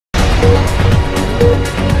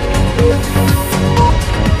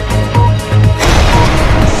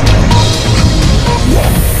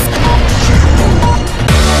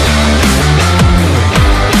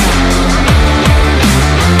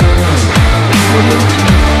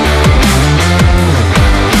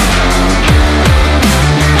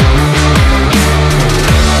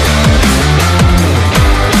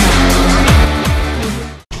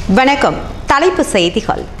வணக்கம். தலைப்பு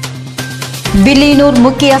செய்திகள். வில்லியனூர்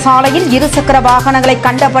முக்கிய சாலையில் இருசக்கர வாகனங்களை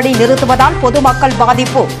கண்டபடி நிறுத்துவதால் பொதுமக்கள்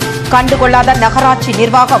பாதிப்பு, கண்டுகொள்ளாத நகராட்சி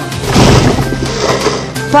நிர்வாகம்.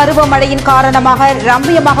 பருவமழையின் காரணமாக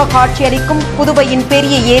ரம்மியமாக காட்சியளிக்கும் புதுவையின்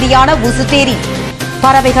பெரிய ஏரியான புதுச்சேரி.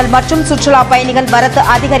 பறவைகள் மற்றும் சுற்றுலா பயணிகள் வரத்து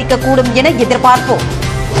அதிகரிக்கக்கூடும் என எதிர்பார்ப்பு.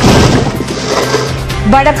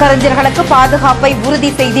 வழக்கறிஞர்களுக்கு பாதுகாப்பை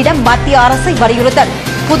உறுதி செய்திட மத்திய அரசை வலியுறுத்தல்.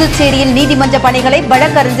 புதுச்சேரியில் நீதிமன்ற பணிகளை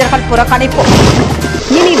வழக்கறிஞர்கள் புறக்கணிப்பு.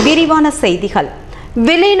 இனி விரிவான செய்திகள்.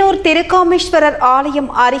 வில்லியனூர் திருக்காமேஸ்வரர் ஆலயம்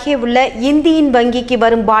அருகே உள்ள இந்தியன் வங்கிக்கு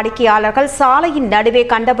வரும் வாடிக்கையாளர்கள் சாலையின் நடுவே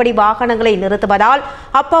கண்டபடி வாகனங்களை நிறுத்துவதால்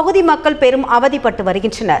அப்பகுதி மக்கள் பெரும் அவதிப்பட்டு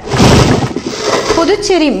வருகின்றனர்.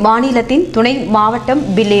 புதுச்சேரி மாநிலத்தின் துணை மாவட்டம்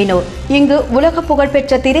வில்லியனூர். இங்கு உலக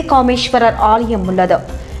புகழ்பெற்ற திருக்காமேஸ்வரர் ஆலயம் உள்ளது.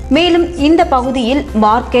 மேலும் இந்த பகுதியில்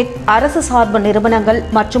மார்க்கெட், அரசு சார்பு நிறுவனங்கள்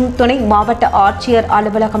மற்றும் துணை மாவட்ட ஆட்சியர்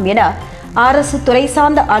அலுவலகம் என அரசு துறை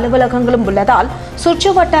சார்ந்த அலுவலகங்களும் உள்ளதால்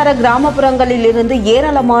சுற்றுவட்டார கிராமப்புறங்களில் இருந்து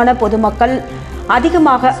ஏராளமான பொதுமக்கள்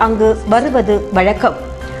அதிகமாக அங்கு வருவது வழக்கம்.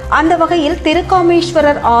 அந்த வகையில்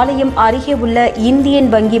திருக்காமேஸ்வரர் ஆலயம் அருகே உள்ள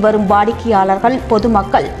இந்தியன் வங்கி வரும் வாடிக்கையாளர்கள்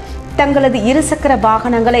பொதுமக்கள் தங்களது இருசக்கர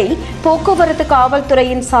வாகனங்களை போக்குவரத்து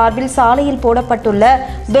காவல்துறையின் சார்பில் சாலையில் போடப்பட்டுள்ள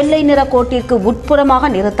வெள்ளை நிற கோட்டிற்கு உட்புறமாக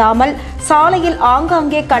நிறுத்தாமல் சாலையில்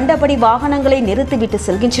ஆங்காங்கே கண்டபடி வாகனங்களை நிறுத்திவிட்டு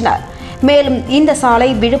செல்கின்றனர். மேலும் இந்த சாலை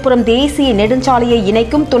விழுப்புரம் தேசிய நெடுஞ்சாலையை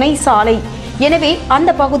இணைக்கும் துணை சாலை. எனவே அந்த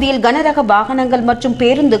பகுதியில் கனரக வாகனங்கள் மற்றும்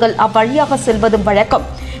பேருந்துகள் அவ்வழியாக செல்வதும் வழக்கம்.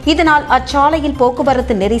 இதனால் அச்சாலையில்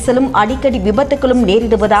போக்குவரத்து நெரிசலும் அடிக்கடி விபத்துகளும்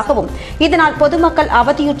நேரிடுவதாகவும் இதனால் பொதுமக்கள்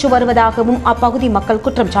அவதியுற்று வருவதாகவும் அப்பகுதி மக்கள்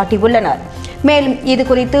குற்றம் சாட்டியுள்ளனர். மேலும்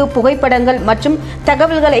இதுகுறித்து புகைப்படங்கள் மற்றும்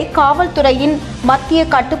தகவல்களை காவல்துறையின் மத்திய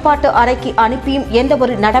கட்டுப்பாட்டு அறைக்கு அனுப்பியும்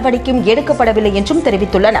எந்தவொரு நடவடிக்கையும் எடுக்கப்படவில்லை என்றும்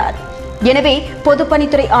தெரிவித்துள்ளனர். எனவே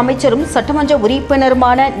பொதுப்பணித்துறை அமைச்சரும் சட்டமன்ற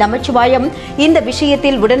உறுப்பினருமான நமச்சிவாயம் இந்த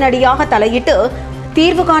விஷயத்தில் உடனடியாக தலையிட்டு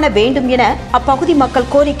தீர்வு காண வேண்டும் என அப்பகுதி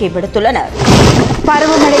மக்கள் கோரிக்கை விடுத்துள்ளனர்.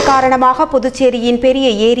 பருவமழை காரணமாக புதுச்சேரியின் பெரிய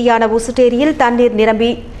ஏரியான புதுச்சேரியில் தண்ணீர் நிரம்பி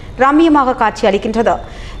ரம்மியமாக காட்சி அளிக்கின்றது.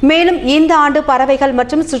 மேலும் இந்த ஆண்டு பறவைகள்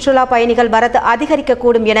மற்றும் சுற்றுலா பயணிகள் வரத்து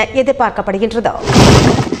அதிகரிக்கக்கூடும் என எதிர்பார்க்கப்படுகின்றது.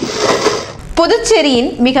 புதுச்சேரியின்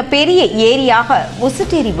மிக பெரிய ஏரியாக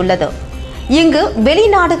புதுச்சேரி உள்ளது. இங்கு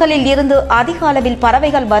வெளிநாடுகளில் இருந்து அதிக அளவில்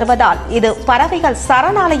பறவைகள் வருவதால் இது பறவைகள்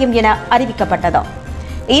சரணாலயம் என அறிவிக்கப்பட்டது.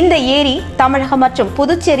 இந்த ஏரி தமிழகம் மற்றும்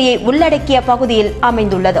புதுச்சேரியை உள்ளடக்கிய பகுதியில்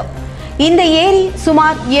அமைந்துள்ளது. இந்த ஏரி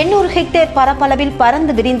சுமார் 800 ஹெக்டேர் பரப்பளவில்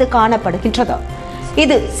பறந்து விரிந்து காணப்படுகின்றது.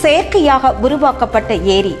 இது செயற்கையாக உருவாக்கப்பட்ட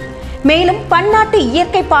ஏரி. மேலும் பன்னாட்டு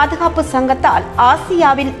இயற்கை பாதுகாப்பு சங்கத்தால்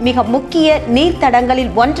ஆசியாவில் மிக முக்கிய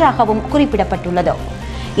நீர்த்தடங்களில் ஒன்றாகவும் குறிப்பிடப்பட்டுள்ளது.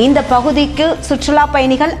 இந்த பகுதிக்கு சுற்றுலா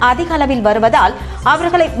பயணிகள் அதிக அளவில் வருவதால்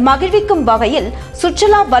அவர்களை மகிழ்விக்கும் வகையில்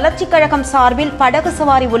சுற்றுலா வளர்ச்சி கழகம் சார்பில் படகு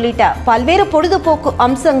சவாரி உள்ளிட்ட பல்வேறு பொழுதுபோக்கு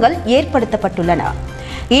அம்சங்கள் ஏற்படுத்தப்பட்டுள்ளன.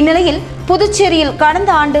 இந்நிலையில் புதுச்சேரியில்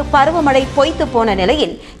கடந்த ஆண்டு பருவமழை பொய்த்து போன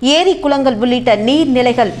நிலையில் ஏரி, குளங்கள் உள்ளிட்ட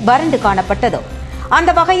நீர்நிலைகள் வறண்டு காணப்பட்டது.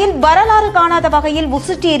 அந்த வகையில் வரலாறு காணாத வகையில்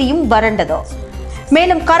புதுச்சேரியும் வறண்டது.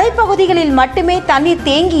 மேலும் கரைப்பகுதிகளில் மட்டுமே தண்ணீர்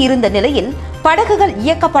தேங்கி இருந்த நிலையில் படகுகள்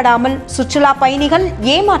இயக்கப்படாமல் சுற்றுலா பயணிகள்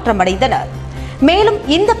ஏமாற்றமடைந்தனர். மேலும்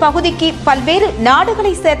இந்த பகுதிக்கு பல்வேறு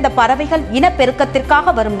நாடுகளை சேர்ந்த பறவைகள்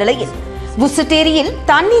இனப்பெருக்கத்திற்காக வரும் நிலையில் புதுச்சேரியில்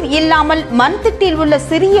தண்ணீர் இல்லாமல் மண்திட்டில் உள்ள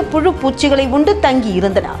சிறிய புழு பூச்சிகளை உண்டு தங்கி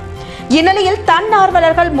இருந்தன. இந்நிலையில்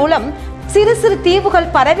தன்னார்வலர்கள் மூலம் சிறு சிறு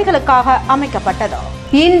தீவுகள் பறவைகளுக்காக அமைக்கப்பட்டது.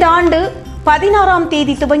 இந்த ஆண்டு 16ஆம்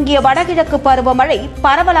தேதி துவங்கிய வடகிழக்கு பருவமழை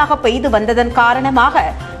பரவலாக பெய்து வந்ததன் காரணமாக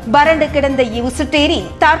வறண்டு கிடந்த புதுச்சேரி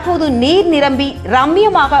தற்போது நீர் நிரம்பி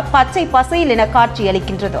ரம்மியமாக பச்சை பசையில் என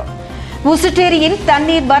காட்சியளிக்கின்றது. புதுச்சேரியில்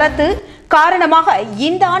தண்ணீர் வரத்து காரணமாக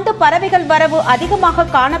இந்த ஆண்டு பறவைகள் வரவு அதிகமாக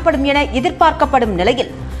காணப்படும் என எதிர்பார்க்கப்படும்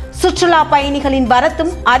நிலையில் சுற்றுலா பயணிகளின்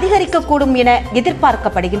வரத்தும் அதிகரிக்கக்கூடும் என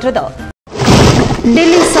எதிர்பார்க்கப்படுகின்றது.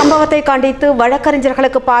 டெல்லி சம்பவத்தை கண்டித்து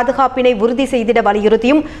வழக்கறிஞர்களுக்கு பாதுகாப்பினை உறுதி செய்திட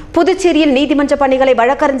வலியுறுத்தியும் புதுச்சேரியில் நீதிமன்ற பணிகளை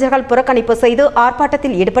வழக்கறிஞர்கள் புறக்கணிப்பு செய்து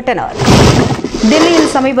ஆர்ப்பாட்டத்தில் ஈடுபட்டனர்.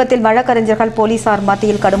 டெல்லியில் சமீபத்தில் வழக்கறிஞர்கள் போலீசார்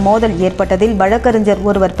மத்தியில் கடும் மோதல் ஏற்பட்டதில் வழக்கறிஞர்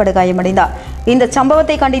ஒருவர் படுகாயமடைந்தார். இந்த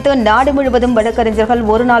சம்பவத்தை கண்டித்து நாடு முழுவதும் வழக்கறிஞர்கள்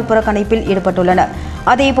ஒருநாள் புறக்கணிப்பில் ஈடுபட்டுள்ளனர்.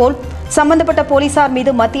 அதேபோல் சம்பந்தப்பட்ட போலீசார்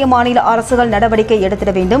மீது மத்திய மாநில அரசுகள் நடவடிக்கை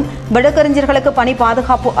எடுத்திட வேண்டும், வழக்கறிஞர்களுக்கு பணி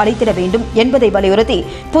பாதுகாப்பு அளித்திட வேண்டும் என்பதை வலியுறுத்தி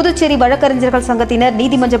புதுச்சேரி வழக்கறிஞர்கள் சங்கத்தினர்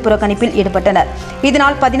நீதிமன்ற புறக்கணிப்பில் ஈடுபட்டனர்.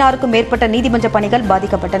 இதனால் 16க்கும் மேற்பட்ட நீதிமன்ற பணிகள்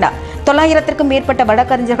பாதிக்கப்பட்டன. 900க்கும் மேற்பட்ட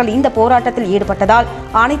வழக்கறிஞர்கள் இந்த போராட்டத்தில் ஈடுபட்டதால்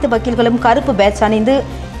அனைத்து வக்கீல்களும் கருப்பு பேட்ஜ் அணிந்து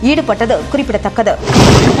ஈடுபட்டது குறிப்பிடத்தக்கது.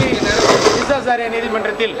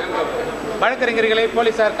 நீதிமன்றத்தில் வழக்கறிஞர்களை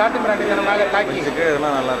போலீசார் காட்டுமிராண்டித்தனமாக தாக்கி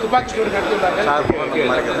துப்பாக்கி சூடு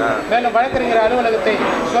நடத்தியுள்ளார்கள். மேலும் வழக்கறிஞர் அலுவலகத்தை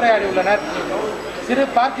சூறையாடியுள்ளனர். சிறு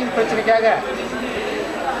பார்க்கிங் பிரச்சனைக்காக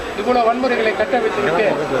இவ்வளவு வன்முறைகளை கட்டவிழ்த்துவிட்டு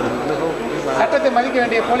சட்டத்தை மதிக்க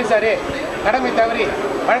வேண்டிய போலீசாரே கடமை தவறி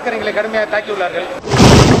வழக்கறிஞர்களை கடுமையாக தாக்கியுள்ளார்கள்.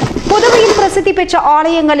 புதுவையில் பிரசித்தி பெற்ற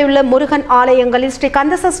ஆலயங்களில் உள்ள முருகன் ஆலயங்களில் ஸ்ரீ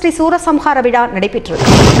கந்தசஷ்டி சூரசம்ஹார விழா நடைபெற்றது.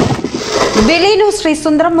 வில்லியனூர் ஸ்ரீ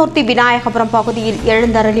சுந்தரமூர்த்தி விநாயகபுரம் பகுதியில்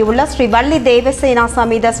எழுந்தருளியுள்ள ஸ்ரீ வள்ளி தேவசேனா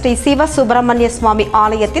சமேத ஸ்ரீ சிவ சுப்பிரமணிய சுவாமி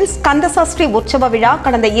ஆலயத்தில் கந்தசஷ்டி உற்சவ விழா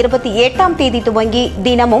கடந்த 28ஆம் தேதி துவங்கி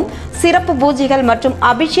தினமும் சிறப்பு பூஜைகள் மற்றும்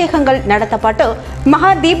அபிஷேகங்கள் நடத்தப்பட்டு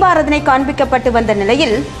மகா தீபாராதனை காண்பிக்கப்பட்டு வந்த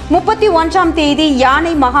நிலையில் 31ஆம் தேதி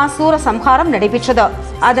யானை மகா சூரசம்ஹாரம் நடைபெற்றது.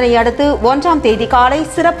 அதனை அடுத்து 1ஆம் தேதி காலை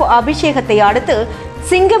சிறப்பு அபிஷேகத்தை அடுத்து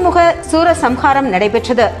சிங்கமுக சூரசம்ஹாரம்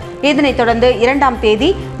நடைபெற்றது. இதனைத் தொடர்ந்து 2ஆம் தேதி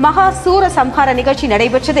மகா சூரசம்ஹார நிகழ்ச்சி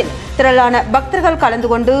நடைபெற்றதில் திரளான பக்தர்கள் கலந்து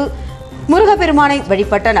கொண்டு முருகப்பெருமானை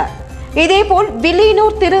வழிபட்டனர். இதேபோல்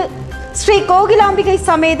வில்லியனூர் திரு ஸ்ரீ கோகிலாம்பிகை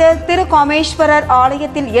சமேத திரு காமேஸ்வரர்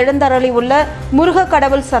ஆலயத்தில் எழுந்தருளியுள்ள முருக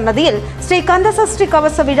கடவுள் சன்னதியில் ஸ்ரீ கந்தசஷ்டி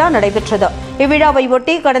கவச விழா நடைபெற்றது. இவ்விழாவை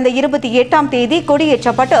ஒட்டி கடந்த 28ஆம் தேதி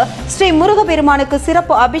கொடியேற்றப்பட்டு ஸ்ரீ முருகப்பெருமானுக்கு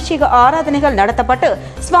சிறப்பு அபிஷேக ஆராதனைகள் நடத்தப்பட்டு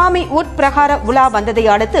சுவாமி உட்பிரகார உலா வந்ததை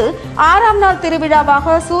அடுத்து 6ஆம் நாள்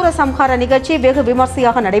திருவிழாவாக சூரசம்ஹார நிகழ்ச்சி வெகு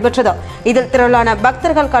விமர்சையாக நடைபெற்றது. இதில் திரளான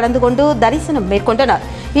பக்தர்கள் கலந்து கொண்டு தரிசனம் மேற்கொண்டனர்.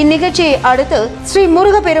 இந்நிகழ்ச்சியை அடுத்து ஸ்ரீ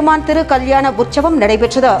முருகப்பெருமான் திரு கல்யாண உற்சவம்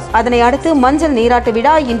நடைபெற்றது. அதனை அடுத்து மஞ்சள் நீராட்டு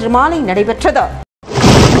விழா இன்று மாலை நடைபெற்றது.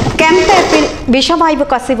 கெம்பேப்பில் விஷவாயு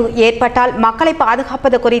கசிவு ஏற்பட்டால் மக்களை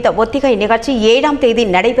பாதுகாப்பது குறித்த ஒத்திகை நிகழ்ச்சி 7ஆம் தேதி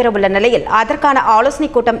நடைபெறவுள்ள நிலையில் அதற்கான ஆலோசனை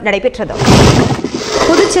கூட்டம் நடைபெற்றது.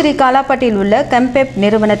 புதுச்சேரி காலாப்பட்டில் உள்ள கெம்பேப்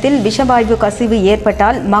நிறுவனத்தில் விஷவாயு கசிவு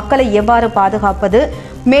ஏற்பட்டால் மக்களை எவ்வாறு பாதுகாப்பது,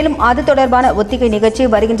 மேலும் அது தொடர்பான ஒத்திகை நிகழ்ச்சி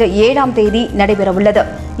வருகின்ற 7ஆம் தேதி நடைபெறவுள்ளது.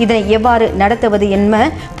 இதனை எவ்வாறு நடத்துவது என்ப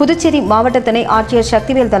புதுச்சேரி மாவட்ட துணை ஆட்சியர்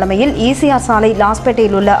சக்திவேல் தலைமையில் ஈசிஆர் சாலை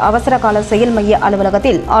லாஸ்பேட்டையில் உள்ள அவசர கால செயல் மைய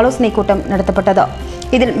அலுவலகத்தில் ஆலோசனை கூட்டம் நடத்தப்பட்டது.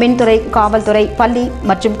 இதில் மின்துறை, காவல்துறை, பள்ளி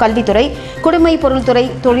மற்றும் கல்வித்துறை, குடிமை பொருள்துறை,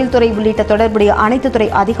 தொழில்துறை உள்ளிட்ட தொடர்புடைய அனைத்து துறை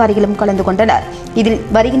அதிகாரிகளும் கலந்து கொண்டனர். இதில்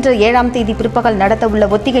வருகின்ற 7ஆம் தேதி பிற்பகல் நடத்தவுள்ள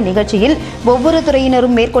ஒத்திகை நிகழ்ச்சியில் ஒவ்வொரு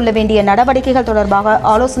துறையினரும் மேற்கொள்ள வேண்டிய நடவடிக்கைகள் தொடர்பாக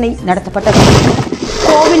ஆலோசனை நடத்தப்பட்டது.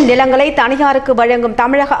 கோவில் நிலங்களை தனியாருக்கு வழங்கும்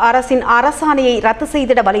தமிழக அரசின் அரசாணையை ரத்து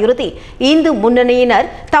செய்திட வலியுறுத்தி இந்து முன்னணியினர்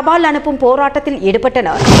தபால் அனுப்பும் போராட்டத்தில்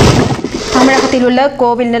ஈடுபட்டனர். தமிழகத்தில் உள்ள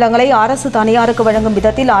கோவில் நிலங்களை அரசு தனியாருக்கு வழங்கும்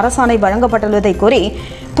விதத்தில் அரசாணை வழங்கப்பட்டுள்ளதை கூறி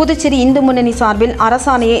புதுச்சேரி இந்து முன்னணி சார்பில்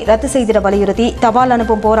அரசாணையை ரத்து செய்திட வலியுறுத்தி தபால்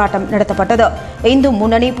அனுப்பும் போராட்டம் நடத்தப்பட்டது. இந்து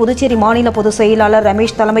முன்னணி புதுச்சேரி மாநில பொதுச் செயலாளர்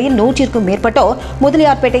ரமேஷ் தலைமையில் 100க்கும் மேற்பட்டோர்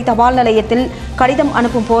முதலியார்பேட்டை தபால் நிலையத்தில் கடிதம்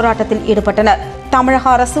அனுப்பும் போராட்டத்தில் ஈடுபட்டனர். தமிழக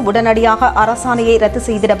அரசு உடனடியாக அரசாணையை ரத்து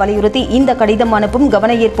செய்திட வலியுறுத்தி இந்த கடிதம் அனுப்பும்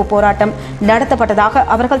கவனஈர்ப்பு போராட்டம் நடத்தப்பட்டதாக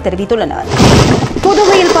அவர்கள் தெரிவித்துள்ளனர்.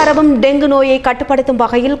 புதுவையில் பரவும் டெங்கு நோயை கட்டுப்படுத்தும்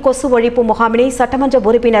வகையில் கொசு ஒழிப்பு முகாமினை சட்டமன்ற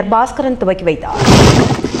உறுப்பினர் பாஸ்கரன் துவக்கி வைத்தார்.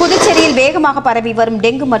 புதுச்சேரியில் வேகமாக பரவி வரும்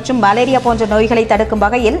டெங்கு மற்றும் மலேரியா போன்ற நோய்களை தடுக்கும்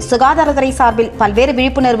வகையில் சுகாதாரத்துறை சார்பில் பல்வேறு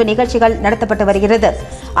விழிப்புணர்வு நிகழ்ச்சிகள் நடத்தப்பட்டு வருகிறது.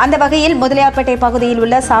 அந்த வகையில் முதலியார்பேட்டை பகுதியில்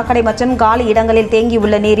உள்ள சாக்கடை மற்றும் காலி இடங்களில்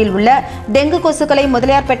தேங்கியுள்ள நீரில் உள்ள டெங்கு கொசுக்களை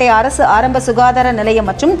முதலியார்பேட்டை அரசு ஆரம்ப சுகாதார நிலையம்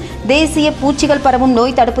மற்றும் தேசிய பூச்சிகள் பரவும்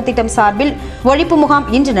நோய் தடுப்பு திட்டம் சார்பில் ஒழிப்பு முகாம்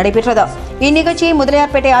இன்று நடைபெற்றது. இந்நிகழ்ச்சியை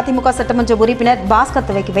முதலியார்பேட்டை அதிமுக சட்டமன்ற உறுப்பினர் பாஸ்கர்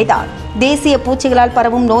துவக்கி வைத்தார். தேசிய பூச்சிகளால்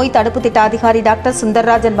பரவும் நோய் தடுப்பு திட்ட அதிகாரி டாக்டர்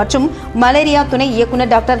சுந்தர்ராஜன் மற்றும் மலேரியா துணை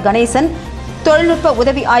இயக்குநர் டாக்டர் கணேசன், தொழில்நுட்ப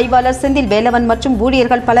உதவி ஆய்வாளர் செந்தில் வேலவன் மற்றும்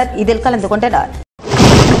ஊழியர்கள் பலர் இதில் கலந்து கொண்டனர்.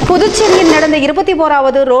 புதுச்சேரியில் நடந்த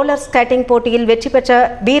 21வது ரோலர் ஸ்கேட்டிங் போட்டியில் வெற்றி பெற்ற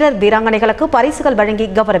வீரர் வீராங்கனைகளுக்கு பரிசுகள் வழங்கி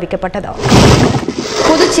கௌரவிக்கப்பட்டது.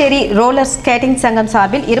 புதுச்சேரி ரோலர் ஸ்கேட்டிங் சங்கம்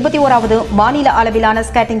சார்பில் 21வது மாநில அளவிலான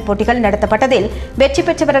ஸ்கேட்டிங் போட்டிகள் நடத்தப்பட்டதில் வெற்றி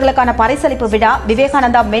பெற்றவர்களுக்கான பரிசளிப்பு விழா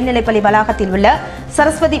விவேகானந்தா மேல்நிலைப்பள்ளி வளாகத்தில் உள்ள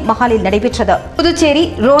சரஸ்வதி மஹாலில் நடைபெற்றது. புதுச்சேரி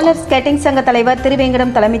ரோலர் ஸ்கேட்டிங் சங்க தலைவர்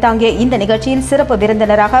திருவேங்கடம் தலைமை தாங்கிய இந்த நிகழ்ச்சியில் சிறப்பு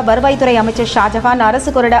விருந்தினராக வருவாய்த்துறை அமைச்சர் ஷாஜகான்,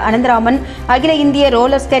 அரசு கொறடா அனந்தராமன், அகில இந்திய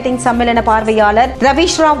ரோலர் ஸ்கேட்டிங் சம்மேளன பார்வையாளர்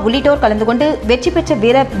ரவீஷ் ராவ் உள்ளிட்டோர் கலந்து கொண்டு வெற்றி பெற்ற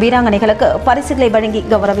வீரர் வீராங்கனைகளுக்கு பரிசுகளை வழங்கி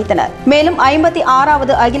கௌரவித்தனர். மேலும்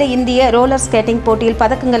 56வது அகில இந்திய ரோலர் ஸ்கேட்டிங் போட்டியில்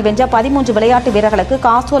பதக்கங்கள் வென்ற 13 விளையாட்டு வீரர்களுக்கு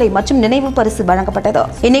காசோலை மற்றும் நினைவு பரிசு வழங்கப்பட்டது.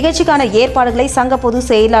 இந்நிகழ்ச்சிக்கான ஏற்பாடுகளை சங்க பொதுச்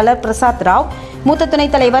செயலாளர் பிரசாத் ராவ், மூத்த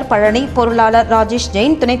துணைத் தலைவர் பழனி, பொருளாளர் ராஜேஷ்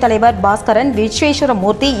ஜெயின், துணைத் தலைவர் பாஸ்கரன்,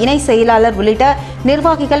 விஸ்வேஸ்வரமூர்த்தி, இணை செயலாளர் உள்ளிட்ட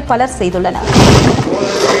நிர்வாகிகள் பலர் செய்துள்ளனர்.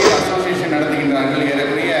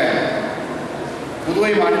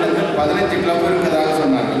 புதுவை மாநிலத்தில் 15 கிளப் இருக்கிறதாக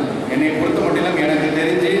சொன்னார்கள். என்னை பொறுத்த மட்டிலும் எனக்கு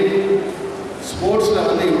தெரிஞ்சு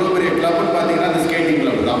ஸ்போர்ட்ஸில் இவ்வளோ பெரிய கிளப்னு பார்த்தீங்கன்னா அந்த ஸ்கேட்டிங்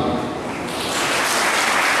கிளப் தான்.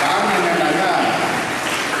 காரணம் என்னன்னாக்கா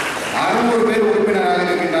 600 பேர் உறுப்பினராக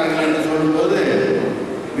இருக்கின்றார்கள் என்று சொல்லும்போது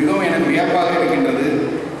மிகவும் எனக்கு வியப்பாக இருக்கின்றது.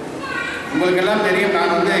 உங்களுக்கெல்லாம் தெரியும்,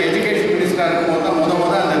 நான் எஜுகேஷன் மினிஸ்டராக இருக்கும்போது தான்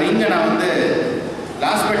முத அந்த ரிங்கை நான்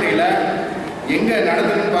லாஸ்பேட்டையில் எங்கே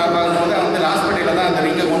நடக்குதுன்னு பார்க்கும்போது லாஸ்பேட்டையில் தான் அந்த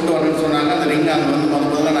ரிங்கை கொண்டு வரணும்னு சொன்னாங்க. அந்த ரிங்கை அங்கே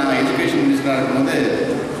முதல்ல நான் எஜுகேஷன் மினிஸ்டராக இருக்கும்போது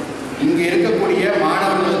இருக்கக்கூடிய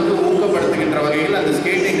மாணவர்களுக்கு ஊக்கப்படுத்துகின்ற வகையில் அந்த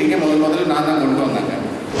ஸ்கேட்டிங் நீங்கள் முதல்ல நான் தான் கொண்டு வந்தாங்க.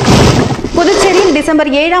 புதுச்சேரியில் டிசம்பர்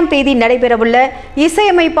 7ஆம் தேதி நடைபெறவுள்ள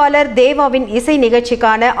இசையமைப்பாளர் தேவாவின் இசை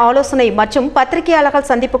நிகழ்ச்சிக்கான ஆலோசனை மற்றும் பத்திரிகையாளர்கள்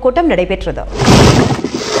சந்திப்பு கூட்டம் நடைபெற்றது.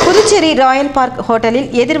 புதுச்சேரி ராயல் பார்க் ஹோட்டலில்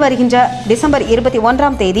எதிர்வருகின்ற டிசம்பர்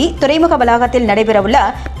 21ஆம் தேதி துறைமுக வளாகத்தில் நடைபெறவுள்ள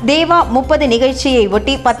தேவா 30 நிகழ்ச்சியை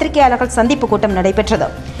ஒட்டி பத்திரிகையாளர்கள் சந்திப்பு கூட்டம் நடைபெற்றது.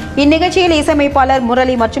 இந்நிகழ்ச்சியில் இசையமைப்பாளர்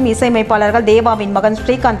முரளி மற்றும் இசையமைப்பாளர்கள் தேவாவின் மகன்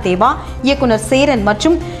ஸ்ரீகாந்த் தேவா, இயக்குனர் சேரன்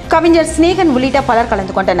மற்றும் கவிஞர் ஸ்நேகன் உள்ளிட்ட பலர்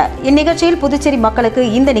கலந்து கொண்டனர். இந்நிகழ்ச்சியில் புதுச்சேரி மக்களுக்கு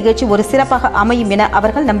இந்த நிகழ்ச்சி ஒரு சிறப்பாக அமையும் என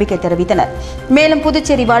அவர்கள் நம்பிக்கை தெரிவித்தனர். மேலும்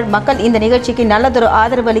புதுச்சேரி வாழ் மக்கள் இந்த நிகழ்ச்சிக்கு நல்லதொரு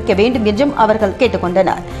ஆதரவு அளிக்க வேண்டும் என்றும் அவர்கள்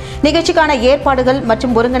கேட்டுக்கொண்டனர். நிகழ்ச்சிக்கான ஏற்பாடுகள்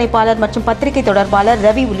மற்றும் ஒருங்கிணைப்பாளர் மற்றும் பத்திரிகை தொடர்பாளர்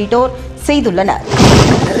ரவி உள்ளிட்டோர் செய்துள்ளனர்.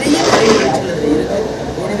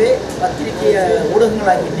 எனவே பத்திரிகை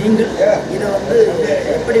ஊடகங்களாகி நீங்கள் இதை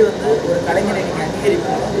எப்படி ஒரு கலைஞரை நீங்கள்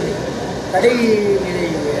அங்கீகரிப்போம் கடைநிலை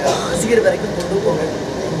ரசிகர் வரைக்கும் கொண்டு போங்க.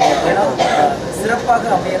 ஏன்னா சிறப்பாக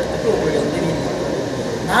அமையறதுக்கு உங்களுடைய உதவி.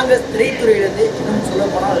 நாங்கள் திரைத்துறையிலேருந்து இன்னும் சொல்ல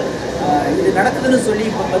போனால் இது நடக்குதுன்னு சொல்லி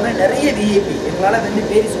இப்போ நிறைய விஐபி எங்களால்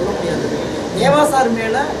பேரி சொல்ல முடியாது. தேவாசார்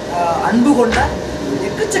மேலே அன்பு கொண்ட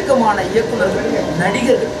எக்கச்சக்கமான இயக்குநர்கள்,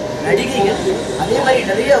 நடிகர்கள், நடிகைகள், அதே மாதிரி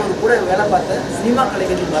நிறைய அவர் கூட வேலை பார்த்த சினிமா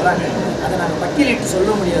கலைஞர்கள் வர்றாங்க. அதை நாங்கள் பட்டியலிட்டு சொல்ல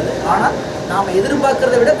முடியாது. ஆனால் நாம்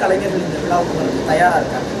எதிர்பார்க்கறதை விட கலைஞர்கள் இந்த விழாவுக்கு வரது தயாராக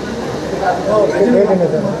இருக்காங்க.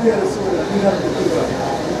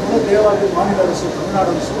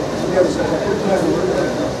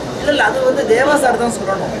 இல்லை அது தேவாசார் தான்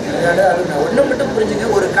சொல்லணும். அது ஒன்று மட்டும் புரிஞ்சுங்க,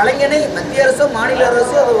 ஒரு கலைஞனை மத்திய அரசோ மாநில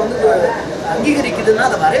அரசோ அதை அங்கீகரிக்குதுன்னா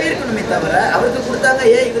அதை வரவேற்கணுமே தவிர அவருக்கு கொடுத்தாங்க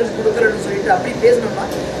ஏன் இவருக்கு கொடுக்குறேன்னு சொல்லிட்டு அப்படி பேசணும்னா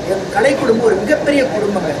கலை குடும்பம் ஒரு மிகப்பெரிய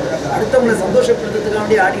குடும்பங்க. அடுத்தவங்களை சந்தோஷப்படுத்துறதுக்காக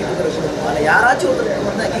வேண்டி ஆடிட்டு இருக்கிற குடும்பம். அதில் யாராச்சும்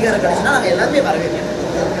ஒருத்தருக்கு அங்கீகாரம் கிடைச்சுன்னா நாங்கள் எல்லாமே வரவேற்கணும்.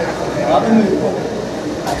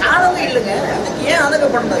 காரணமே இல்லைங்க, இதுக்கு ஏன்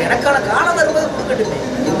ஆதங்கப்படணும்? எனக்கான காரணம் இருந்தது கொடுக்கட்டுமே.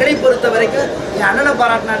 எங்களை பொறுத்த வரைக்கும் என் அண்ணனை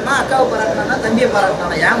பாராட்டினா, அக்காவை பாராட்டினா, தம்பியை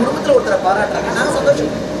பாராட்டினா, என் குடும்பத்தில் ஒருத்தரை பாராட்டுறாங்க, நாங்கள்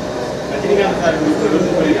சந்தோஷம். ரஜினிகாந்த்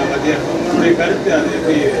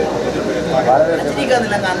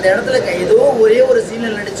இல்லைங்க, அந்த இடத்துல ஏதோ ஒரே ஒரு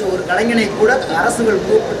சீனில் நடிச்ச ஒரு கலைஞனை கூட அரசுகள்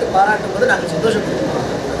கூப்பிட்டு பாராட்டும் போது நாங்கள் சந்தோஷப்படுவோம்.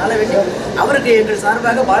 அதனால வேண்டி அவருக்கு எங்கள்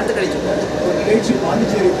சார்பாக வாழ்த்து கிடைச்சிருக்கோம்.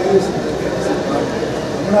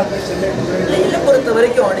 இல்லை பொறுத்த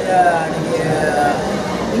வரைக்கும் நீங்கள்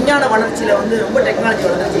விஞ்ஞான வளர்ச்சியில் ரொம்ப டெக்னாலஜி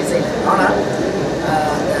வளர்ச்சி இசையில். ஆனால்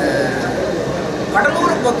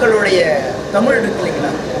கடலூர் மக்களுடைய தமிழ் இருக்கு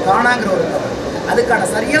இல்லைங்களா, காணாங்கிற ஒரு தமிழ், அதுக்கான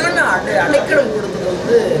சரியான அடைக்கலம்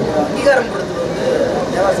கொடுத்தது அங்கீகாரம் கொடுத்தது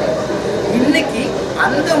தேவாசார். இன்னைக்கு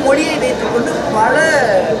அந்த மொழியை வைத்துக்கொண்டு பல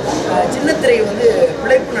சின்னத்திரை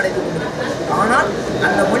பிழைப்பு நடந்து கொண்டிருக்கு. ஆனால்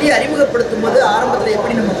அந்த மொழியை அறிமுகப்படுத்தும் போது ஆரம்பத்தில்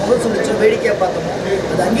எப்படி நம்ம முதல் சொல்லிச்சோம், வேடிக்கையாக பார்த்தோமோ,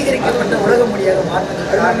 அது அங்கீகரிக்கப்பட்ட உலக மொழியாக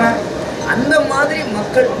மாற்றணும். அந்த மாதிரி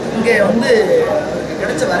மக்கள் இங்கே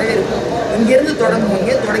கிடைச்ச வரவேற்பு இங்கேருந்து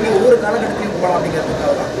தொடங்கி ஒவ்வொரு காலகட்டத்திலையும் போகலாம்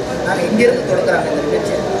அப்படிங்கிறதுக்காக தான் நாங்கள் இங்கேருந்து தொடங்குறாங்க இந்த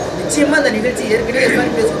நிகழ்ச்சி. நிச்சயமாக இந்த நிகழ்ச்சி ஏற்கனவே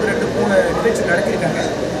எஸ்ஆர்பிஎஸ் 2-3 நிகழ்ச்சி நடத்தியிருக்காங்க.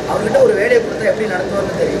 அவர்கிட்ட ஒரு வேலையை கொடுத்தா எப்படி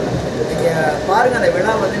நடத்துவார்னு தெரியும். நீங்கள் பாருங்கள், அந்த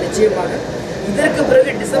விழா நிச்சயமாக இதற்கு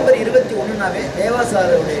பிறகு டிசம்பர் 21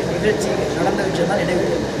 தேவாசாரோடைய நிகழ்ச்சி நடந்த விஷயம் தான் நினைவு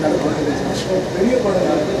நடக்கும். பெரிய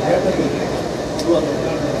படங்கள்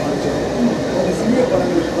சிறிய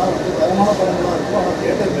படங்களுக்குலாம் தரமான படங்களாக இருக்கும். ஆனால்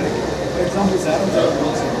தியேட்டர் கிடைக்கும். ஃபார் எக்ஸாம்பிள் சேரம்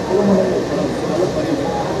புதுமணம் ஒரு படம் நல்ல பதிவு,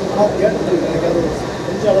 ஆனால் தியேட்டருக்கு கிடைக்காத ஒரு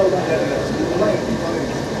கொஞ்சம் அளவு தான் தியேட்டர் கிடைச்சி. இதெல்லாம் எப்படி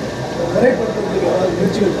பார்க்குறீங்க? திரைப்படத்துக்கு ஏதாவது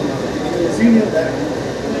முயற்சிகள் பண்ணாங்க நீங்கள் சீனியர் டைரக்டர்?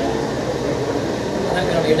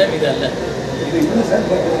 இடம் இது அல்ல,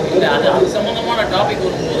 இல்லை அது சம்மந்தமான டாபிக்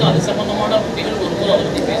வரும்போது அது சம்மந்தமான நிகழ்வு வரும்போது அதை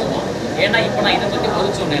பற்றி பேசுவோம். ஏன்னா இப்போ நான் இதை பற்றி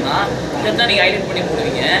பதில் சொன்னேன்னா இதை தான் நீங்கள் ஹைலைட் பண்ணி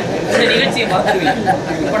போடுவீங்க, இந்த நிகழ்ச்சியை மறந்துடுவீங்க.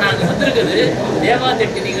 இப்போ நாங்கள் வந்திருக்குது தேவா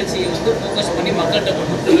தெட்டு நிகழ்ச்சியை ஃபோக்கஸ் பண்ணி மக்கள்கிட்ட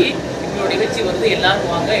கொண்டு போய் இவ்வளோ நிகழ்ச்சி வருது, எல்லாரும்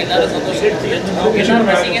வாங்க, எல்லாரும் சந்தோஷம், எல்லாரும்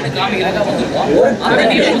ரசிங்க காமிக்கிறாங்க வந்திருக்கோம். அந்த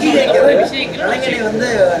விஷயங்கள்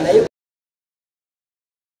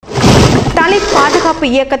தலித் பாதுகாப்பு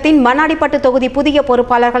இயக்கத்தின் மண்ணாடிப்பட்டு தொகுதி புதிய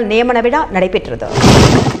பொறுப்பாளர்கள் நியமன விழா நடைபெற்றது.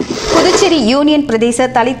 புதுச்சேரி யூனியன் பிரதேச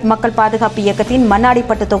தலித் மக்கள் பாதுகாப்பு இயக்கத்தின்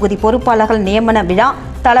மண்ணாடிப்பட்டு தொகுதி பொறுப்பாளர்கள் நியமன விழா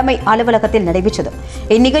தலைமை அலுவலகத்தில் நடைபெற்றது.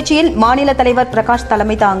 இந்நிகழ்ச்சியில் மாநில தலைவர் பிரகாஷ்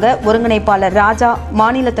தலைமை தாங்க ஒருங்கிணைப்பாளர் ராஜா,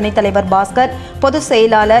 மாநில துணைத் தலைவர் பாஸ்கர், பொதுச்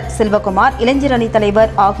செயலாளர் செல்வகுமார், இளைஞர் அணி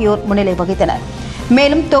தலைவர் ஆகியோர் முன்னிலை வகித்தனர்.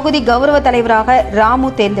 மேலும் தொகுதி கௌரவ தலைவராக ராமு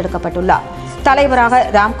தேர்ந்தெடுக்கப்பட்டுள்ளார். தலைவராக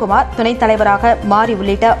ராம்குமார், துணைத் தலைவராக மாரி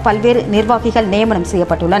உள்ளிட்ட பல்வேறு நிர்வாகிகள் நியமனம்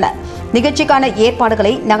செய்யப்பட்டுள்ளனர். நிகழ்ச்சிக்கான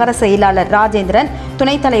ஏற்பாடுகளை நகர செயலாளர் ராஜேந்திரன்,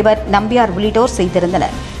 துணைத் தலைவர் நம்பியார் உள்ளிட்டோர்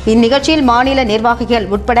செய்திருந்தனர். இந்நிகழ்ச்சியில் மாநில நிர்வாகிகள்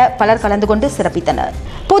உட்பட பலர் கலந்து கொண்டு சிறப்பித்தனர்.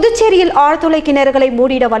 புதுச்சேரியில் ஆழ்துளை கிணறுகளை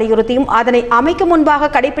மூடிட வலியுறுத்தியும் அதனை அமைக்கும்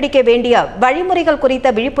முன்பாக கடைபிடிக்க வேண்டிய வழிமுறைகள் குறித்த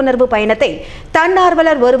விழிப்புணர்வு பயணத்தை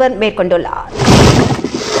தன்னார்வலர் ஒருவர் மேற்கொண்டுள்ளார்.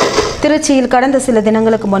 திருச்சியில் கடந்த சில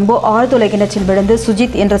தினங்களுக்கு முன்பு ஆழ்துளை கிணற்றில் விழுந்து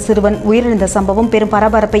சுஜித் என்ற சிறுவன் உயிரிழந்த சம்பவம் பெரும்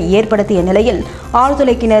பரபரப்பை ஏற்படுத்திய நிலையில்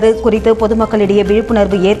ஆழ்துளை கிணறு குறித்து பொதுமக்களிடையே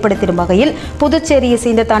விழிப்புணர்வு ஏற்படுத்திடும் வகையில் புதுச்சேரியை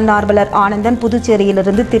சேர்ந்த தன்னார்வலர் ஆனந்தன்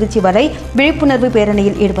புதுச்சேரியிலிருந்து திருச்சி வரை விழிப்புணர்வு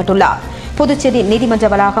பேரணியில் ஈடுபட்டுள்ளார். புதுச்சேரி நீதிமன்ற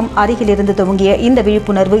வளாகம் அருகிலிருந்து துவங்கிய இந்த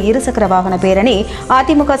விழிப்புணர்வு இருசக்கர வாகன பேரணி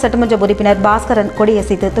அதிமுக சட்டமன்ற உறுப்பினர் பாஸ்கரன்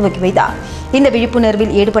கொடியசைத்து துவக்கி வைத்தார். இந்த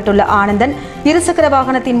விழிப்புணர்வில் ஈடுபட்டுள்ள ஆனந்தன் இருசக்கர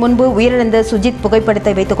வாகனத்தின் முன்பு உயிரிழந்த சுஜித்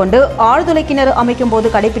புகைப்படத்தை வைத்துக் கொண்டு ஆழ்துளை கிணறு அமைக்கும் போது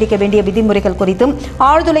கடைபிடிக்க வேண்டிய விதிமுறைகள் குறித்தும்,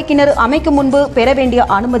 ஆழ்துளை கிணறு அமைக்கும் முன்பு பெற வேண்டிய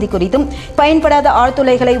அனுமதி குறித்தும், பயன்படாத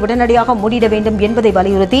ஆழ்துளைகளை உடனடியாக மூடிட வேண்டும் என்பதை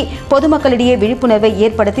வலியுறுத்தி பொதுமக்களிடையே விழிப்புணர்வை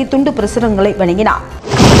ஏற்படுத்தி துண்டு பிரசுரங்களை வழங்கினார்.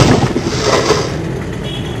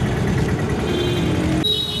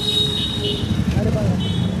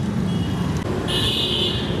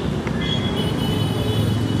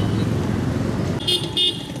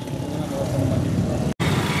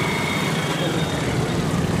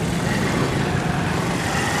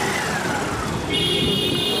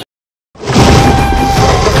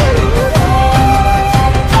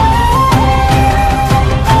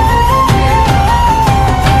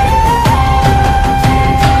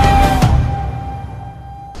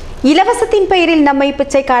 இலவசத்தின் பெயரில் நம்மை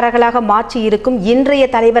பிச்சைக்காரர்களாக மாற்றியிருக்கும் இன்றைய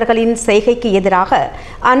தலைவர்களின் செய்கைக்கு எதிராக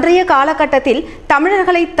அன்றைய காலகட்டத்தில்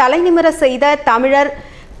தமிழர்களை தலைநிமிர செய்த தமிழர்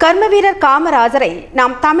கர்மவீரர் காமராஜரை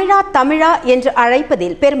நாம் தமிழா என்று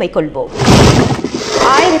அழைப்பதில் பெருமை கொள்வோம்.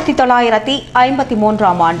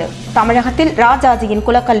 1953ஆம் ஆண்டு தமிழகத்தில் ராஜாஜியின்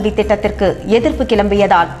குலக்கல்வி திட்டத்திற்கு எதிர்ப்பு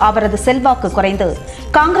கிளம்பியதால் அவரது செல்வாக்கு குறைந்து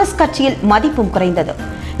காங்கிரஸ் கட்சியில் மதிப்பும் குறைந்தது.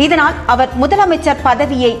 இதனால் அவர் முதலமைச்சர்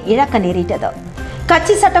பதவியை இழக்க நேரிட்டது.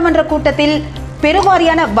 கட்சி சட்டமன்ற கூட்டத்தில்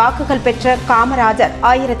பெருவாரியான வாக்குகள் பெற்ற காமராஜர்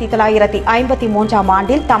 1953ஆம்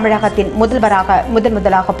ஆண்டில் தமிழகத்தின்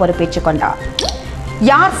முதல்வராக பொறுப்பேற்றுக் கொண்டார்.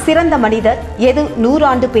 யார் சிறந்த மனிதர், எது 100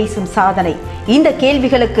 ஆண்டு பேசும் சாதனை, இந்த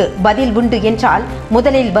கேள்விகளுக்கு பதில் உண்டு என்றால்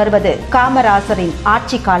முதலில் வருவது காமராஜரின்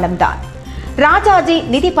ஆட்சி காலம்தான். ராஜாஜி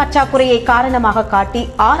நிதி பற்றாக்குறையை காரணமாக காட்டி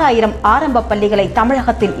 6000 ஆரம்ப பள்ளிகளை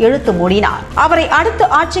தமிழகத்தில் இழுத்து மூடினார். அவரை அடுத்து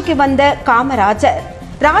ஆட்சிக்கு வந்த காமராஜர்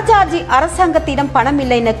ராஜாஜி அரசாங்கத்திடம் பணம்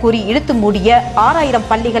இல்லை என கூறி இழுத்து மூடிய 6000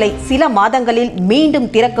 பள்ளிகளை சில மாதங்களில் மீண்டும்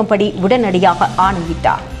திறக்கும்படி உடனடியாக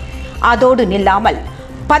ஆணையிட்டார். அதோடு நில்லாமல்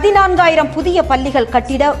 14000 புதிய பள்ளிகள்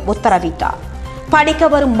கட்டிட உத்தரவிட்டார்.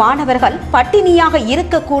 படிக்க வரும் மாணவர்கள் பட்டினியாக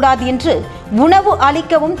இருக்கக்கூடாது என்று உணவு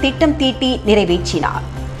அளிக்கவும் திட்டம் தீட்டி நிறைவேற்றினார்.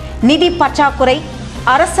 நிதி பற்றாக்குறை,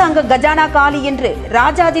 அரசாங்க கஜானா காலி என்று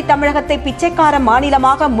ராஜாஜி தமிழகத்தை பிச்சைக்கார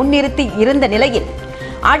மாநிலமாக முன்னிறுத்தி இருந்த நிலையில்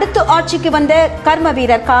அடுத்து ஆட்சிக்கு வந்த கர்ம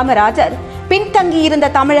வீரர் காமராஜர் பின்தங்கியிருந்த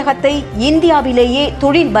தமிழகத்தை இந்தியாவிலேயே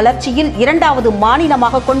தொழில் வளர்ச்சியில் 2வது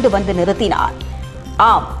மாநிலமாக கொண்டு வந்து நிறுத்தினார்.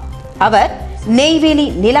 ஆம், அவர் நெய்வேலி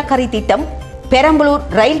நிலக்கரி திட்டம், பெரம்பலூர்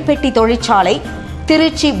ரயில் பெட்டி தொழிற்சாலை,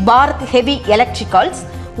 திருச்சி பாரத் ஹெவி எலக்ட்ரிக்கல்ஸ்,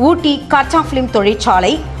 ஊட்டி கச்சா பிலிம்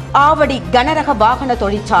தொழிற்சாலை, ஆவடி கனரக வாகன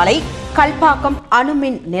தொழிற்சாலை, கல்பாக்கம்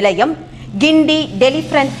அணுமின் நிலையம், கிண்டி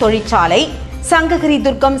டெலிஃப்ரண்ட் தொழிற்சாலை, சங்ககிரி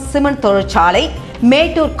துர்க்கம் சிமெண்ட் தொழிற்சாலை,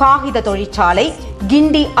 மேட்டூர் காகித தொழிற்சாலை,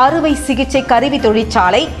 கிண்டி அறுவை சிகிச்சை கருவி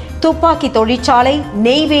தொழிற்சாலை, துப்பாக்கி தொழிற்சாலை,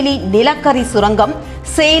 நெய்வேலி நிலக்கரி சுரங்கம்,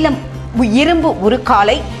 சேலம் இரும்பு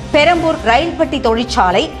உருக்காலை, பெரம்பூர் ரயில்பட்டி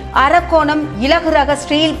தொழிற்சாலை, அரக்கோணம் இலகுரக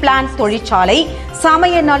ஸ்டீல் பிளான்ட் தொழிற்சாலை,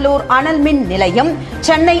 சமயநல்லூர் அனல்மின் நிலையம்,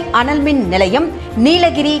 சென்னை அனல்மின் நிலையம்,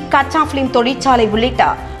 நீலகிரி கச்சா பிலிம் தொழிற்சாலை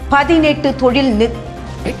உள்ளிட்ட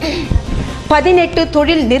 18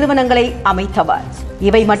 தொழில் நிறுவனங்களை அமைத்தவர்.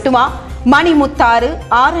 இவை மட்டுமா? மணிமுத்தாறு,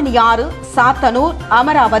 ஆரணியாறு, சாத்தனூர்,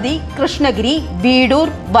 அமராவதி, கிருஷ்ணகிரி,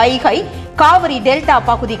 வீடூர், வைகை, காவிரி டெல்டா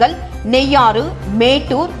பகுதிகள், நெய்யாறு,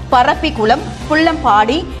 மேட்டூர், பரப்பிக்குளம்,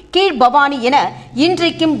 புள்ளம்பாடி, கீழ்பவானி என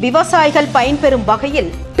இன்றைக்கும் விவசாயிகள் பயன்பெறும்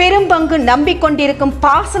வகையில் பெரும்பங்கு நம்பிக்கொண்டிருக்கும்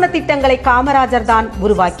பாசன திட்டங்களை காமராஜர் தான்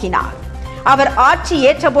உருவாக்கினார். அவர் ஆட்சி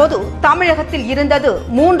ஏற்றபோது தமிழகத்தில் இருந்தது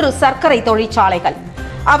 3 சர்க்கரை தொழிற்சாலைகள்.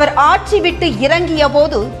 அவர் ஆட்சி விட்டு இறங்கிய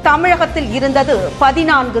போது தமிழகத்தில் இருந்தது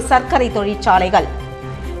 14 சர்க்கரை தொழிற்சாலைகள்,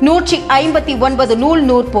 159 நூல்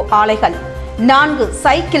நூற்பு ஆலைகள், 4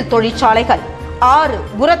 சைக்கிள் தொழிற்சாலைகள், 6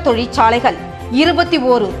 உரத் தொழிற்சாலைகள்,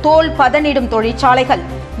 21 தோல் பதனிடும் தொழிற்சாலைகள்,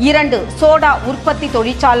 2 சோடா உற்பத்தி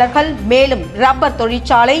தொழிற்சாலைகள், மேலும் ரப்பர்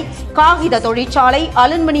தொழிற்சாலை, காகித தொழிற்சாலை,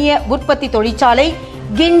 அலுமினிய உற்பத்தி தொழிற்சாலை,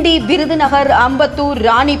 கிண்டி, விருதுநகர், அம்பத்தூர்,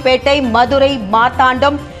 ராணிப்பேட்டை, மதுரை,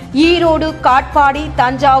 மார்த்தாண்டம், ஈரோடு, காட்பாடி,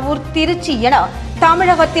 தஞ்சாவூர், திருச்சி என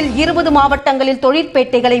தமிழகத்தில் 20 மாவட்டங்களில்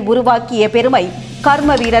தொழிற்பேட்டைகளை உருவாக்கிய பெருமை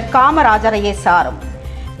கர்ம வீரர் காமராஜரையே சாரும்.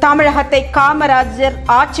 தமிழகத்தை காமராஜர்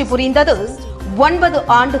ஆட்சி புரிந்தது 9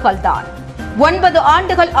 ஆண்டுகள்தான். 9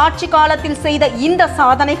 ஆண்டுகள் ஆட்சி காலத்தில் செய்த இந்த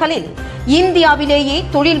சாதனைகளில் இந்தியாவிலேயே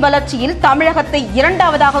தொழில் வளர்ச்சியில் தமிழகத்தை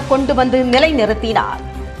 2வது கொண்டு வந்து நிலைநிறுத்தினார்.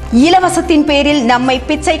 இலவசத்தின் பேரில் நம்மை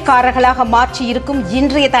பிச்சைக்காரர்களாக மாற்றியிருக்கும்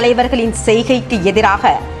இன்றைய தலைவர்களின் செய்கைக்கு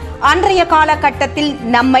எதிராக அன்றைய காலகட்டத்தில்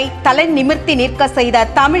நம்மை தலை நிமிர்த்தி நிற்க செய்த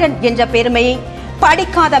தமிழன் என்ற பெருமையை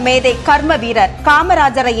படிக்காத மேதை கர்ம வீரர்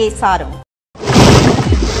காமராஜரையே சாரும்.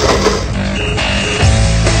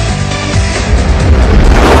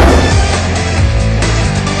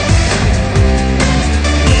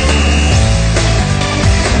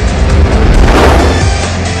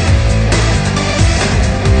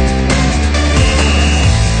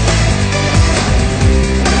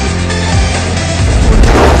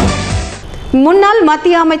 முன்னாள்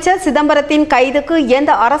மத்திய அமைச்சர் சிதம்பரத்தின் கைதுக்கு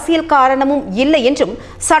எந்த அரசியல் காரணமும் இல்லை என்றும்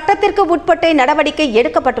சட்டத்திற்கு உட்பட்டே நடவடிக்கை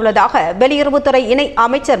எடுக்கப்பட்டுள்ளதாக வெளியுறவுத்துறை இணை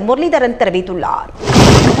அமைச்சர் முரளிதரன் தெரிவித்துள்ளார்.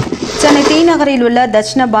 சென்னை டி நகரில் உள்ள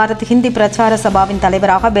தட்சிண பாரத் ஹிந்தி பிரச்சார சபாவின்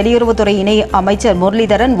தலைவராக வெளியுறவுத்துறை இணை அமைச்சர்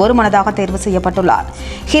முரளிதரன் ஒருமனதாக தேர்வு செய்யப்பட்டுள்ளார்.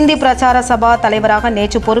 ஹிந்தி பிரச்சார சபா தலைவராக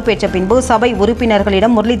நேற்று பொறுப்பேற்ற பின்பு சபை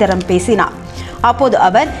உறுப்பினர்களிடம் முரளிதரன் பேசினார். அப்போது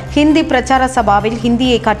அவர் ஹிந்தி பிரச்சார சபாவில்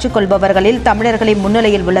ஹிந்தியை கற்றுக்கொள்பவர்களில் தமிழர்களை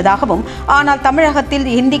முன்னிலையில் உள்ளதாகவும், ஆனால் தமிழகத்தில்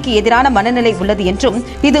ஹிந்திக்கு எதிரான மனநிலை உள்ளது என்றும்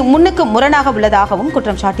இது முன்னுக்கு முரணாக உள்ளதாகவும்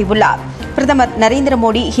குற்றம் சாட்டியுள்ளார். பிரதமர் நரேந்திர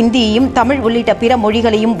மோடி ஹிந்தியையும் தமிழ் உள்ளிட்ட பிற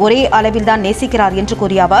மொழிகளையும் ஒரே அளவில்தான் நேசிக்கிறார் என்று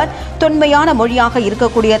கூறிய அவர், தொன்மையான மொழியாக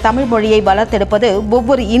இருக்கக்கூடிய தமிழ் மொழியை வளர்த்தெடுப்பது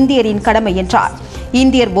ஒவ்வொரு இந்தியரின் கடமை என்றார்.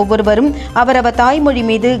 இந்தியர் ஒவ்வொருவரும் அவரவர் தாய்மொழி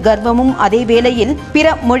மீது கர்வமும் அதே வேளையில்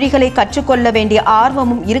பிற மொழிகளை கற்றுக்கொள்ள வேண்டிய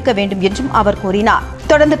ஆர்வமும் இருக்க வேண்டும் என்றும் அவர் கூறினார்.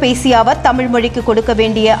 தொடர்ந்து பேசிய அவர், தமிழ் மொழிக்கு கொடுக்க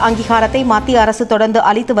வேண்டிய அங்கீகாரத்தை மத்திய அரசு தொடர்ந்து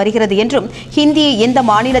அளித்து வருகிறது என்றும், ஹிந்தியை எந்த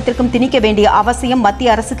மாநிலத்திற்கும் திணிக்க வேண்டிய அவசியம்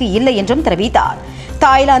மத்திய அரசுக்கு இல்லை என்றும் தெரிவித்தார்.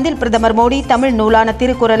 தாய்லாந்தில் பிரதமர் மோடி தமிழ் நூலான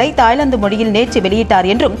திருக்குறளை தாய்லாந்து மொழியில் நேற்று வெளியிட்டார்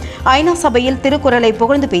என்றும், ஐநா சபையில் திருக்குறளை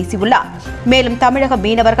புகழ்ந்து பேசியுள்ளார். மேலும் தமிழக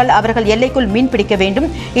மீனவர்கள் அவர்கள் எல்லைக்குள் மீன்பிடிக்க வேண்டும்,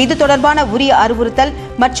 இது தொடர்பான உரிய அறிவுறுத்தல்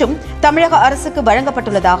மற்றும் தமிழக அரசுக்கு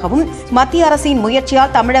வழங்கப்பட்டுள்ளதாகவும், மத்திய அரசின்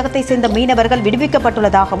முயற்சியால் தமிழகத்தை சேர்ந்த மீனவர்கள்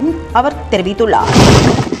விடுவிக்கப்பட்டுள்ளதாகவும் அவர் தெரிவித்துள்ளார்.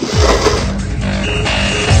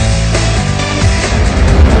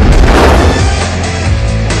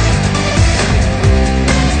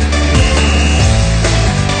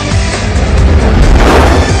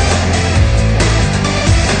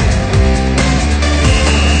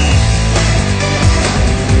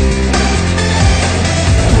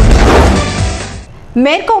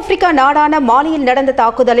 மேற்கு ஆப்பிரிக்கா நாடான மாலியில் நடந்த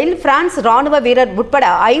தாக்குதலில் பிரான்ஸ் ராணுவ வீரர் உட்பட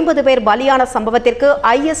 50 பேர் பலியான சம்பவத்திற்கு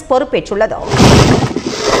IS பொறுப்பேற்றுள்ளது.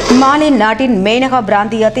 மாலி நாட்டின் மேனகா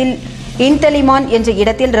பிராந்தியத்தில் இன்டெலிமான் என்ற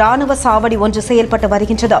இடத்தில் ராணுவ சாவடி ஒன்று செயல்பட்டு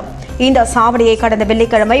வருகின்றது. இந்த சாவடியை கடந்த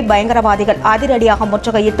வெள்ளிக்கிழமை பயங்கரவாதிகள் அதிரடியாக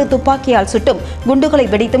முற்றுகையிட்டு துப்பாக்கியால் சுட்டும் குண்டுகளை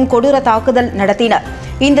வெடித்தும் கொடூர தாக்குதல் நடத்தினர்.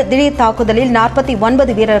 இந்த திடீர் தாக்குதலில்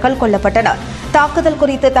 49 வீரர்கள் கொல்லப்பட்டனர். தாக்குதல்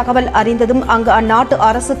குறித்து தகவல் அறிந்ததும் அங்கு அந்நாட்டு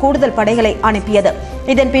அரசு கூடுதல் படைகளை அனுப்பியது.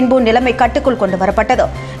 இதன் பின்பு நிலைமை கட்டுக்குள் கொண்டு வரப்பட்டது.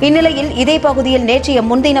 இந்நிலையில் இதே பகுதியில் நேற்றைய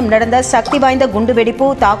முன்தினம் நடந்த சக்தி வாய்ந்த குண்டுவெடிப்பு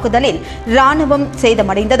தாக்குதலில் ராணுவம்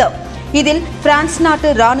சேதமடைந்தது. இதில் பிரான்ஸ் நாட்டு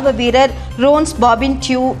ராணுவ வீரர் ரோன்ஸ் பாபின்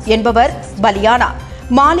டியூ என்பவர் பலியானார்.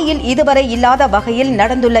 மாலியில் இதுவரை இல்லாத வகையில்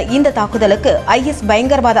நடந்துள்ள இந்த தாக்குதலுக்கு IS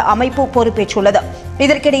பயங்கரவாத அமைப்பு பொறுப்பேற்றுள்ளது.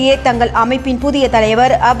 இதற்கிடையே தங்கள் அமைப்பின் புதிய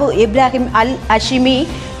தலைவர் அபு இப்ராஹிம் அல் அஷிமி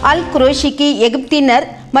அல் குரேஷிக்கு எகிப்தினர்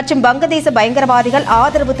மற்றும் வங்கதேச பயங்கரவாதிகள்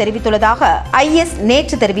ஆதரவு தெரிவித்துள்ளதாக IS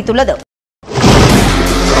நேற்று தெரிவித்துள்ளது.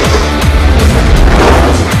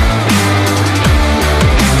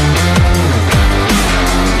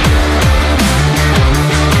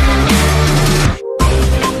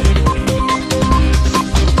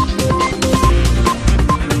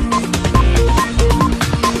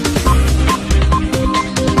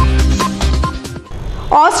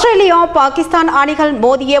 ஆஸ்திரேலியா பாகிஸ்தான் அணிகள்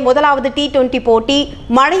மோதிய முதலாவது T20 போட்டி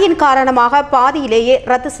மழையின் காரணமாக பாதியிலேயே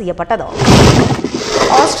ரத்து செய்யப்பட்டது.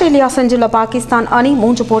 ஆஸ்திரேலியா சென்றுள்ள பாகிஸ்தான் அணி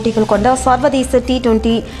 3 போட்டிகள் கொண்ட சர்வதேச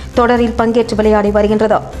T20 தொடரில் பங்கேற்று விளையாடி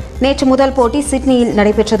வருகின்றது. நேற்று முதல் போட்டி சிட்னியில்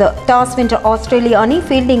நடைபெற்றது. டாஸ் வென்ற ஆஸ்திரேலிய அணி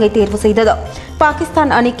ஃபீல்டிங்கை தேர்வு செய்தது.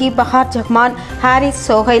 பாகிஸ்தான் அணிக்கு பஹார் ஜஹ்மான், ஹாரிஸ்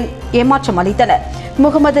சோஹைல் ஏமாற்றம் அளித்தனர்.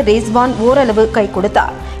 முகமது ரிஸ்வான் ஓரளவு கை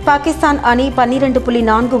கொடுத்தார். பாகிஸ்தான் அணி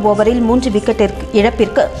 12.4 ஓவரில் 3 விக்கெட்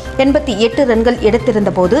இழப்பிற்கு 88 ரன்கள்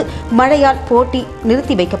எடுத்திருந்த போது மழையால் போட்டி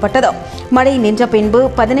நிறுத்தி வைக்கப்பட்டது. மழை நின்ற பின்பு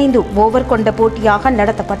 15 ஓவர் கொண்ட போட்டியாக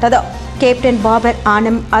நடத்தப்பட்டது. கேப்டன் பாபர்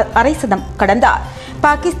ஆனம் அரை சதம் கடந்தார்.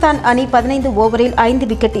 பாகிஸ்தான் அணி 15 ஓவரில் 5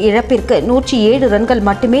 விக்கெட் இழப்பிற்கு 107 ரன்கள்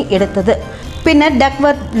மட்டுமே எடுத்தது. பின்னர்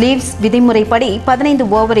டக்வர்த் லீவ்ஸ் விதிமுறைப்படி 15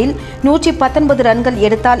 ஓவரில் 119 ரன்கள்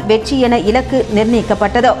எடுத்தால் வெற்றி என இலக்கு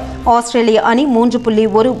நிர்ணயிக்கப்பட்டது. ஆஸ்திரேலிய அணி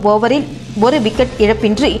 3.1 ஓவரில் 1 விக்கெட்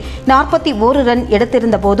இழப்பின்றி 41 ரன்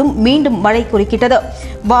எடுத்திருந்த போதும் மீண்டும் மழை குறுக்கிட்டது.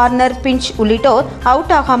 வார்னர், பிஞ்ச் உள்ளிட்டோர்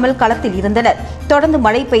அவுட் ஆகாமல் களத்தில் இருந்தனர். தொடர்ந்து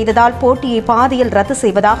மழை பெய்ததால் போட்டியை பாதியில் ரத்து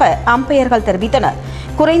செய்வதாக அம்பையர்கள் தெரிவித்தனர்.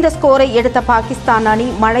 குறைந்த ஸ்கோரை எடுத்த பாகிஸ்தான் அணி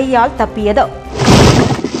மழையால் தப்பியது.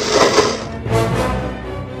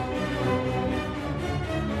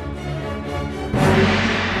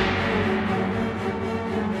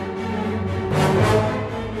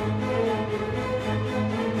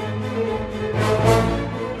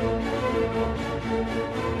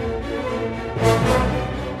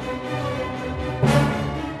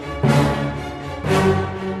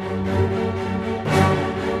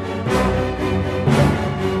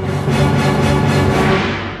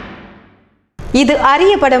 இது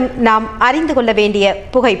அறியப்படும் நாம் அறிந்து கொள்ள வேண்டிய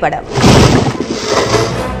புகைப்படம்.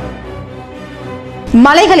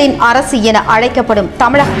 மலைகளின் அரசு என அழைக்கப்படும்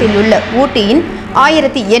தமிழகத்தில் உள்ள ஊட்டியின்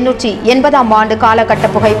 1880ஆம் ஆண்டு காலகட்ட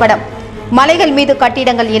புகைப்படம். மலைகள் மீது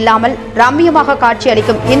கட்டிடங்கள் இல்லாமல் ரம்மியமாக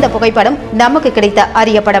காட்சியளிக்கும் இந்த புகைப்படம் நமக்கு கிடைத்த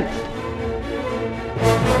அரியப்படம்.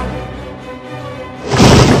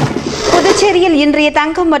 புதுச்சேரியில் இன்றைய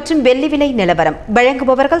தங்கம் மற்றும் வெள்ளி விலை நிலவரம்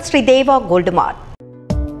வழங்குபவர்கள் ஸ்ரீ தேவா கோல்டு மார்ட்.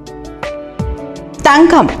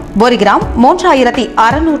 தங்கம் 1 கிராம்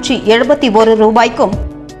 3671 ரூபாய்க்கும்,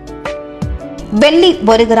 வெள்ளி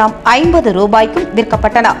 1 கிராம் 50 ரூபாய்க்கும்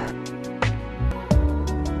விற்கப்பட்டன.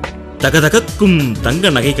 தகதகக்கும்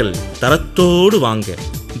தங்க நகைகள் தரத்தோடு வாங்க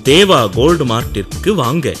தேவா கோல்டு மார்ட்டிற்கு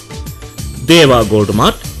வாங்க. தேவா கோல்டு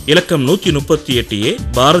மார்ட், இலக்கம் 138A,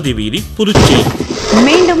 பாரதி வீதி, புதுச்சேரி.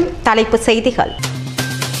 மீண்டும் தலைப்பு செய்திகள்.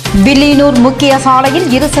 வில்லியனூர் முக்கிய சாலையில்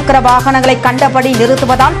இருசக்கர வாகனங்களை கண்டபடி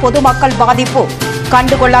நிறுத்துவதால் பொதுமக்கள் பாதிப்பு,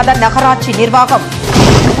 கண்டுகொள்ளாத நகராட்சி நிர்வாகம்.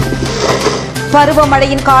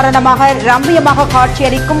 பருவமழையின் காரணமாக ரம்மியமாக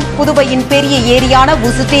காட்சியளிக்கும் புதுவையின் பெரிய ஏரியான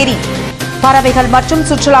புதுச்சேரி. பறவைகள் மற்றும்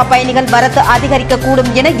சுற்றுலா பயணிகள் வரத்து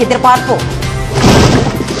அதிகரிக்கக்கூடும் என எதிர்பார்ப்பு.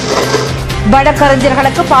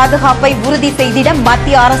 வழக்கறிஞர்களுக்கு பாதுகாப்பை உறுதி செய்திட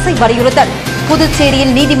மத்திய அரசை வலியுறுத்தல்.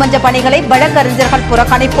 புதுச்சேரியில் நீதிமன்ற பணிகளை வழக்கறிஞர்கள்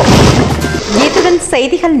புறக்கணிப்பு. இத்துடன்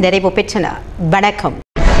செய்திகள் நிறைவு பெற்றன. வணக்கம்.